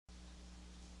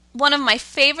One of my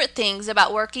favorite things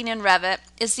about working in Revit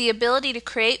is the ability to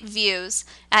create views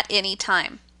at any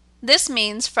time. This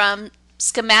means from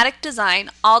schematic design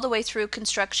all the way through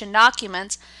construction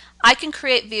documents, I can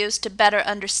create views to better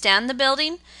understand the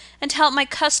building and to help my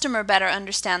customer better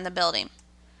understand the building.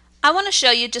 I want to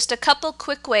show you just a couple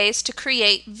quick ways to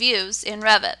create views in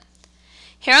Revit.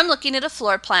 Here I'm looking at a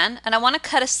floor plan and I want to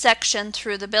cut a section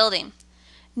through the building.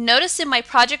 Notice in my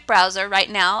project browser right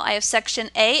now I have section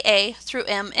AA through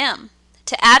MM.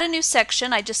 To add a new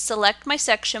section, I just select my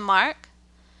section mark,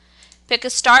 pick a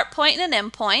start point and an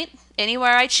end point,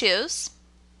 anywhere I choose,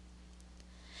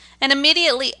 and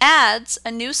immediately adds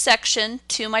a new section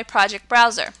to my project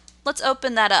browser. Let's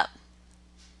open that up.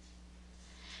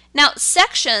 Now,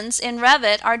 sections in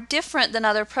Revit are different than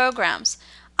other programs.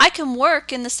 I can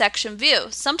work in the section view.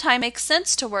 Sometimes it makes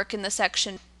sense to work in the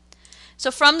section. So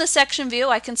from the section view,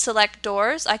 I can select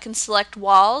doors, I can select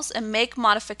walls, and make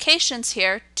modifications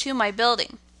here to my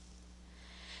building.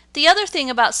 The other thing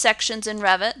about sections in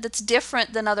Revit that's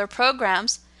different than other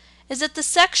programs is that the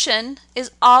section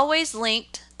is always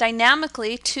linked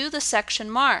dynamically to the section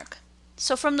mark.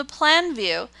 So from the plan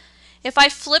view, if I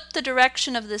flip the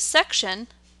direction of this section,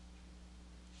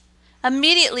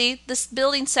 immediately this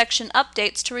building section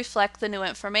updates to reflect the new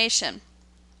information.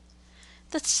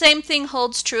 The same thing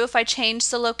holds true if I change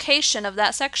the location of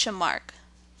that section mark.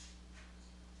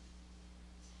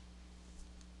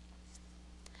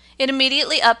 It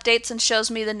immediately updates and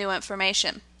shows me the new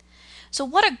information. So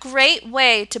what a great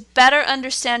way to better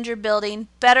understand your building,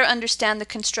 better understand the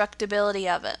constructability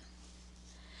of it.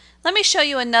 Let me show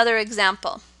you another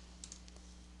example.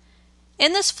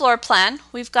 In this floor plan,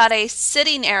 we've got a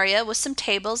sitting area with some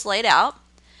tables laid out.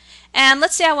 And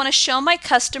let's say I want to show my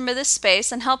customer this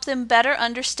space and help them better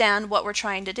understand what we're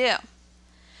trying to do.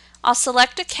 I'll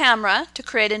select a camera to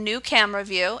create a new camera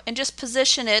view and just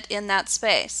position it in that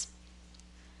space.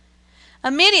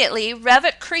 Immediately,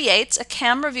 Revit creates a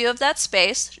camera view of that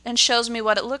space and shows me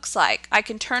what it looks like. I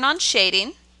can turn on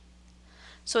shading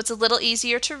so it's a little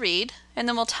easier to read, and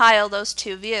then we'll tile those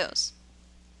two views.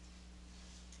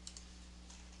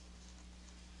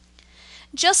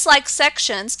 Just like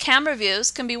sections, camera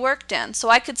views can be worked in. So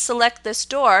I could select this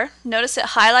door. Notice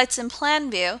it highlights in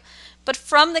plan view, but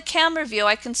from the camera view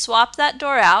I can swap that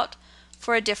door out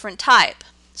for a different type.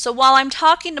 So while I'm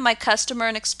talking to my customer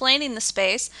and explaining the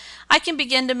space, I can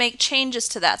begin to make changes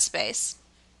to that space.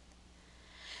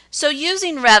 So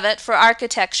using Revit for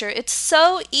architecture, it's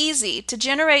so easy to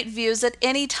generate views at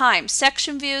any time.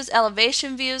 Section views,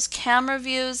 elevation views, camera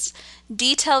views,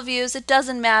 detail views, it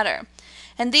doesn't matter.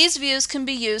 And these views can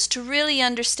be used to really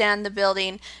understand the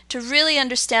building, to really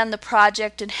understand the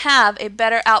project and have a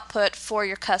better output for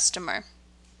your customer.